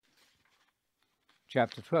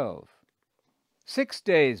Chapter 12. 6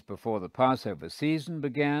 days before the Passover season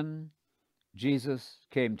began, Jesus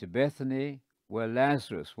came to Bethany, where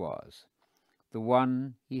Lazarus was, the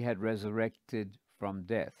one he had resurrected from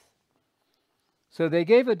death. So they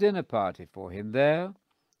gave a dinner party for him there,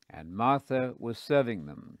 and Martha was serving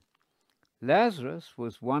them. Lazarus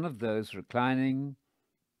was one of those reclining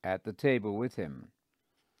at the table with him.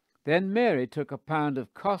 Then Mary took a pound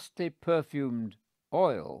of costly perfumed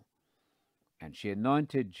oil, and she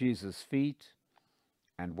anointed Jesus' feet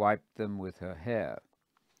and wiped them with her hair.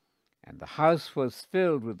 And the house was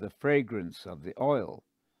filled with the fragrance of the oil.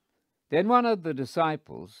 Then one of the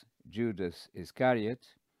disciples, Judas Iscariot,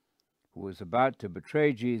 who was about to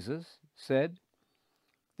betray Jesus, said,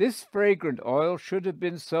 "This fragrant oil should have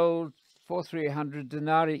been sold for 300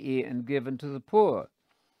 denarii and given to the poor."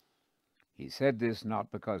 He said this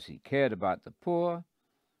not because he cared about the poor,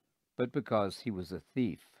 but because he was a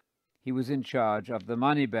thief. He was in charge of the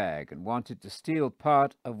money bag and wanted to steal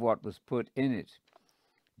part of what was put in it.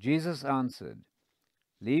 Jesus answered,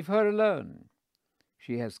 "Leave her alone.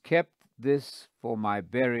 She has kept this for my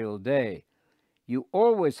burial day. You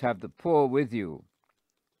always have the poor with you,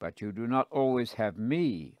 but you do not always have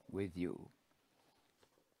me with you."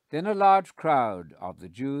 Then a large crowd of the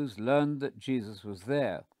Jews learned that Jesus was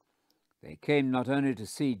there. They came not only to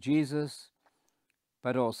see Jesus,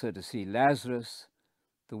 but also to see Lazarus,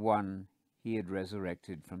 the one he had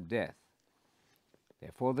resurrected from death.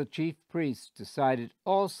 Therefore the chief priests decided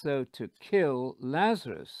also to kill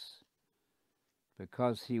Lazarus,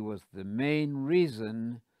 because he was the main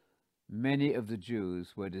reason many of the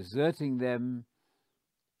Jews were deserting them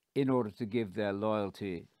in order to give their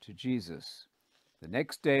loyalty to Jesus. The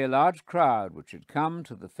next day, a large crowd which had come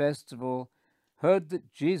to the festival heard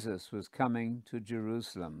that Jesus was coming to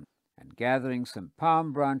Jerusalem, and gathering some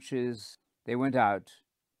palm branches, they went out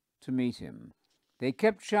to meet him. They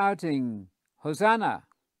kept shouting, "Hosanna!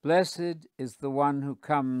 Blessed is the one who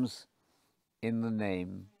comes in the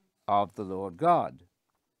name of the Lord God,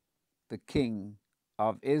 the King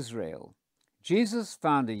of Israel." Jesus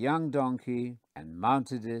found a young donkey and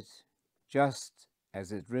mounted it, just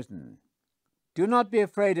as it written, "Do not be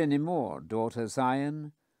afraid any more, daughter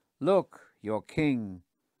Zion. Look, your king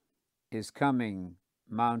is coming,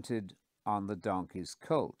 mounted on the donkey's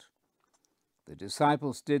colt." The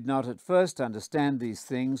disciples did not at first understand these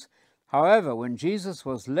things. However, when Jesus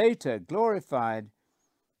was later glorified,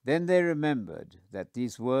 then they remembered that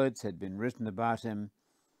these words had been written about him,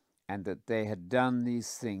 and that they had done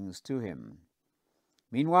these things to him.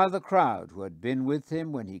 Meanwhile, the crowd who had been with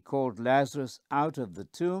him when he called Lazarus out of the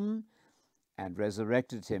tomb and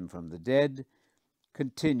resurrected him from the dead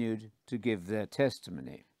continued to give their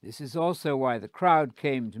testimony. This is also why the crowd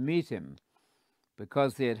came to meet him,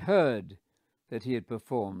 because they had heard that he had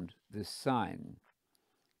performed this sign.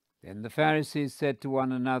 Then the Pharisees said to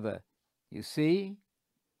one another, "You see,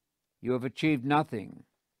 you have achieved nothing.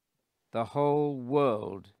 The whole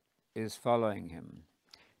world is following him."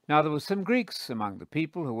 Now there were some Greeks among the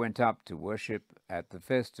people who went up to worship at the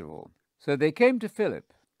festival. So they came to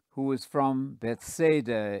Philip, who was from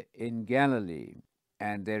Bethsaida in Galilee,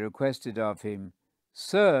 and they requested of him,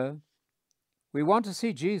 "Sir, we want to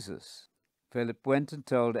see Jesus." Philip went and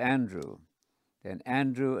told Andrew. Then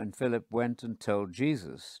Andrew and Philip went and told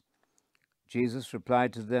Jesus. Jesus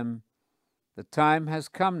replied to them, "The time has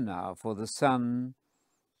come now for the Son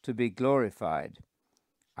to be glorified.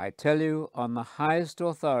 I tell you on the highest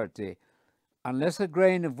authority, unless a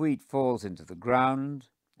grain of wheat falls into the ground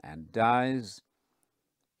and dies,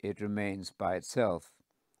 it remains by itself.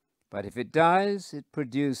 But if it dies, it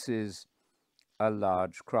produces a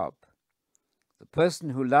large crop. The person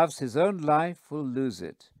who loves his own life will lose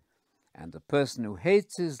it, and the person who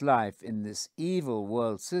hates his life in this evil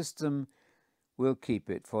world system will keep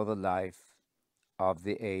it for the life of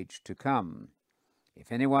the age to come.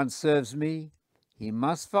 If anyone serves me, he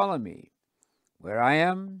must follow me. Where I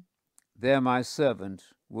am, there my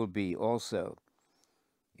servant will be also.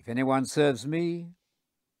 If anyone serves me,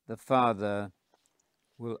 the Father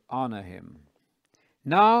will honor him.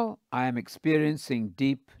 Now I am experiencing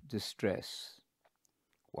deep distress.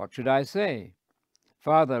 What should I say?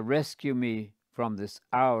 Father, rescue me from this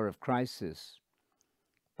hour of crisis.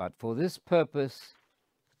 But for this purpose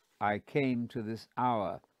I came to this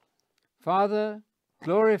hour. Father,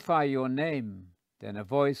 glorify your name. Then a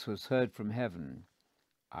voice was heard from heaven.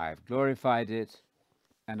 I have glorified it,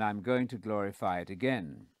 and I'm going to glorify it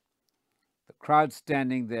again. The crowd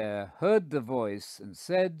standing there heard the voice and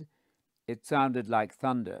said it sounded like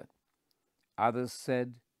thunder. Others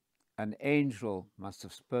said an angel must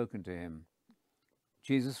have spoken to him.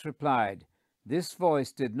 Jesus replied, This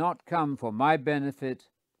voice did not come for my benefit,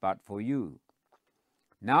 but for you.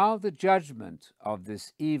 Now the judgment of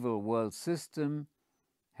this evil world system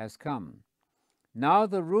has come. Now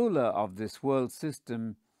the ruler of this world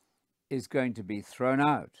system is going to be thrown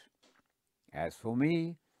out. As for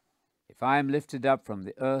me, if I am lifted up from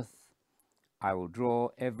the earth, I will draw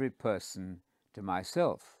every person to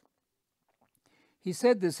myself." He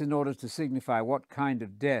said this in order to signify what kind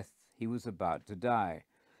of death he was about to die.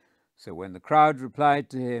 So when the crowd replied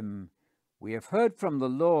to him, "We have heard from the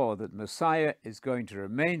law that Messiah is going to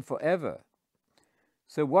remain forever.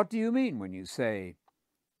 So what do you mean when you say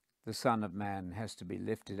the Son of Man has to be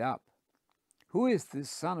lifted up? Who is this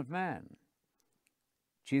Son of Man?"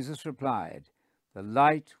 Jesus replied, "The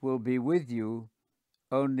light will be with you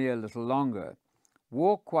only a little longer.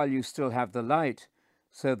 Walk while you still have the light,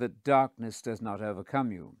 so that darkness does not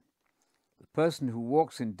overcome you. The person who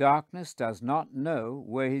walks in darkness does not know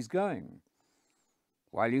where he's going.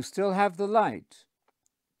 While you still have the light,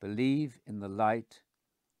 believe in the light,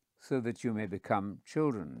 so that you may become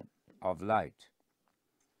children of light."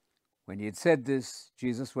 When he had said this,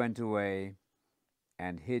 Jesus went away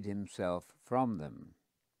and hid himself from them.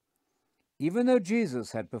 Even though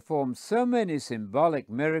Jesus had performed so many symbolic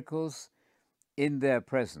miracles in their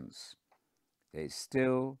presence, they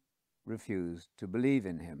still refused to believe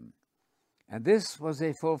in him. And this was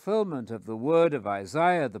a fulfillment of the word of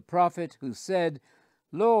Isaiah the prophet, who said,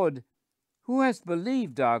 "Lord, who has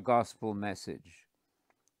believed our gospel message?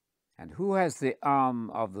 And who has the arm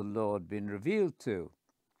of the Lord been revealed to?"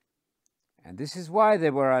 And this is why they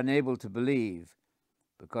were unable to believe,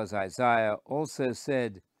 because Isaiah also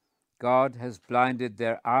said, "God has blinded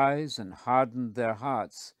their eyes and hardened their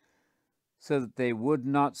hearts, so that they would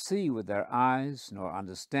not see with their eyes, nor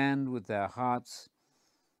understand with their hearts,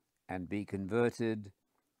 and be converted,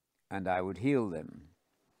 and I would heal them."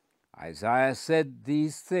 Isaiah said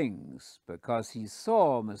these things because he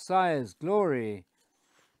saw Messiah's glory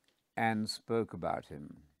and spoke about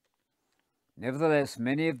him. Nevertheless,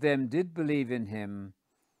 many of them did believe in him,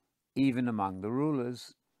 even among the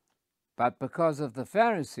rulers, but because of the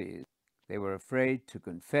Pharisees, they were afraid to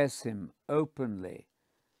confess him openly,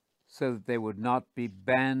 so that they would not be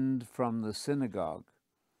banned from the synagogue.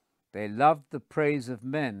 They loved the praise of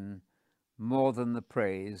men more than the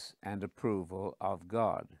praise and approval of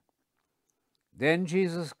God. Then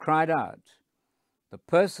Jesus cried out, "The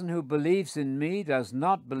person who believes in me does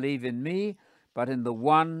not believe in me, but in the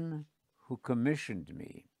one who commissioned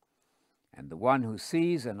me. And the one who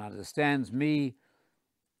sees and understands me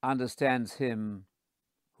understands him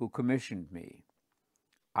who commissioned me.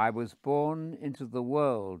 I was born into the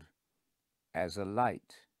world as a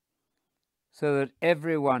light, so that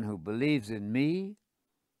everyone who believes in me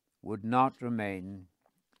would not remain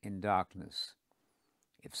in darkness.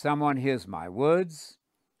 If someone hears my words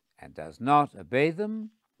and does not obey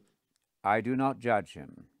them, I do not judge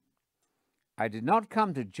him. I did not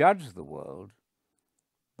come to judge the world,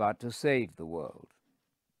 but to save the world.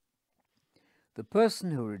 The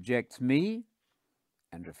person who rejects me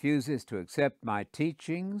and refuses to accept my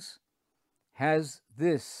teachings has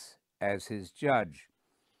this as his judge: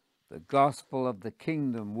 the gospel of the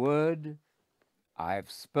kingdom word I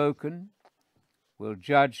have spoken will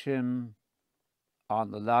judge him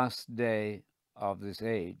on the last day of this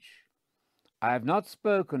age. I have not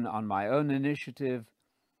spoken on my own initiative,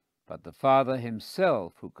 but the Father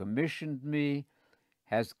himself, who commissioned me,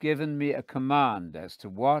 has given me a command as to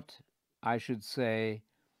what I should say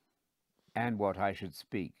and what I should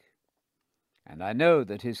speak. And I know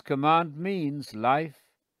that his command means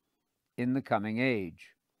life in the coming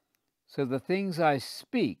age. So the things I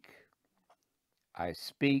speak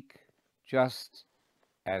just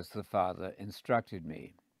as the Father instructed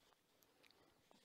me."